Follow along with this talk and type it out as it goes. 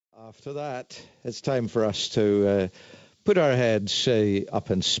After that, it's time for us to put our heads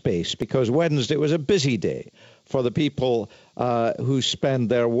up in space, because Wednesday was a busy day for the people who spend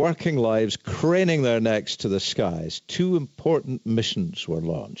their working lives craning their necks to the skies. Two important missions were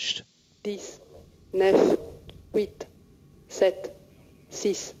launched. 10, 9, 8, 7,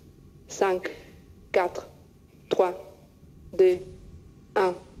 6, 5, 4, 3, 2,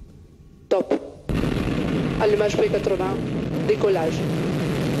 1, top. Allumage P80, décollage.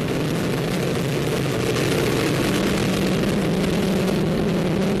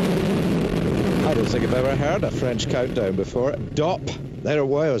 I don't think I've ever heard a French countdown before. Dop, there it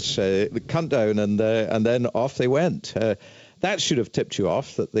was, the countdown, and then off they went. That should have tipped you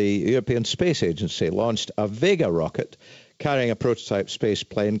off that the European Space Agency launched a Vega rocket carrying a prototype space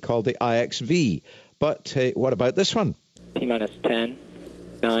plane called the IXV. But what about this one? T-minus 10,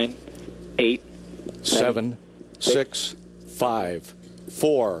 9, 8, 7, 6, 5,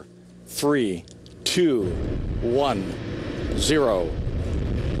 4, 3, 2, 1, 0.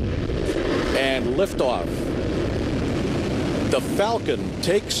 And liftoff. The Falcon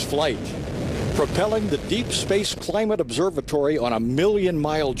takes flight, propelling the Deep Space Climate Observatory on a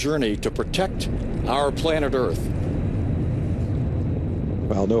 1,000,000-mile journey to protect our planet Earth.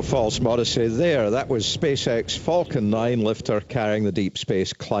 Well, no false modesty there. That was SpaceX Falcon 9 lifter carrying the Deep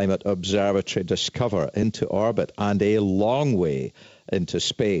Space Climate Observatory Discover into orbit and a long way into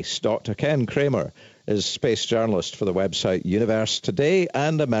space. Dr. Ken Kremer is space journalist for the website Universe Today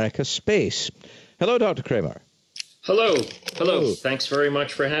and AmericaSpace. Hello, Dr. Kremer. Hello. Hello. Thanks very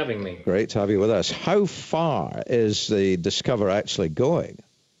much for having me. Great to have you with us. How far is the Discover actually going?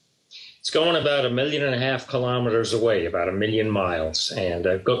 It's going about 1.5 million kilometers away, about 1 million miles. And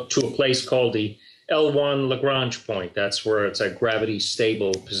I've got to a place called the L1 Lagrange point. That's where it's a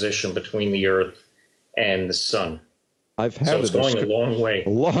gravity-stable position between the Earth and the Sun. I've heard so it's going a long way. A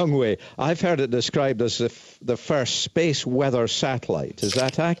long way. I've heard it described as the first space weather satellite. Is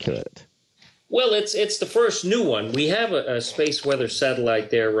that accurate? Well, it's the first new one. We have a space weather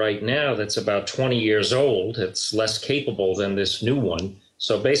satellite there right now that's about 20 years old. It's less capable than this new one.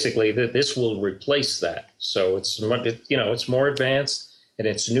 So basically, this will replace that. So it's more advanced and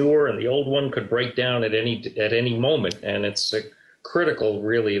it's newer, and the old one could break down at any moment. And it's critical,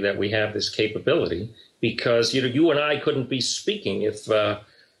 really, that we have this capability, because you and I couldn't be speaking if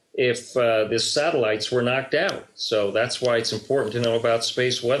these satellites were knocked out. So that's why it's important to know about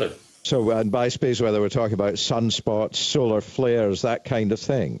space weather. So, and by space weather, we're talking about sunspots, solar flares, that kind of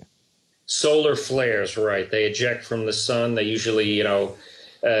thing. Solar flares, right? They eject from the sun. They usually,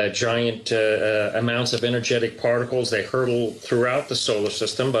 giant amounts of energetic particles. They hurtle throughout the solar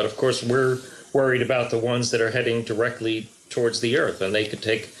system. But of course, we're worried about the ones that are heading directly towards the Earth, and they could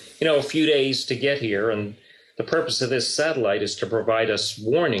take a few days to get here. And the purpose of this satellite is to provide us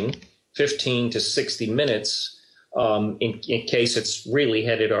warning 15 to 60 minutes in case it's really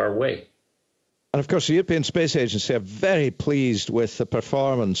headed our way. And of course, the European Space Agency are very pleased with the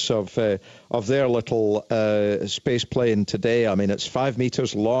performance of their little space plane today. I mean, it's 5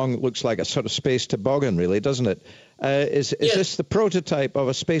 meters long. It looks like a sort of space toboggan, really, doesn't it? Is this the prototype of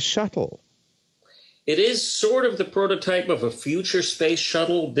a space shuttle? It is sort of the prototype of a future space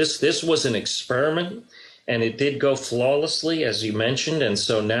shuttle. This was an experiment, and it did go flawlessly, as you mentioned. And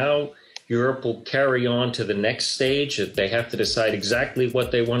so now Europe will carry on to the next stage. They have to decide exactly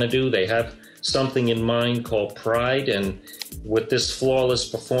what they want to do. They have something in mind called Pride, and with this flawless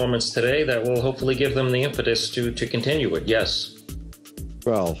performance today, that will hopefully give them the impetus to continue it. Yes.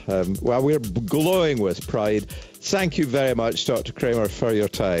 Well, we're glowing with pride. Thank you very much, Dr. Kremer, for your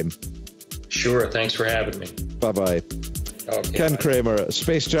time. Sure. Thanks for having me. Bye-bye. Okay, Ken bye. Kremer, a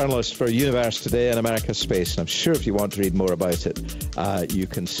space journalist for Universe Today and AmericaSpace. And I'm sure if you want to read more about it, you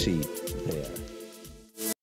can see there.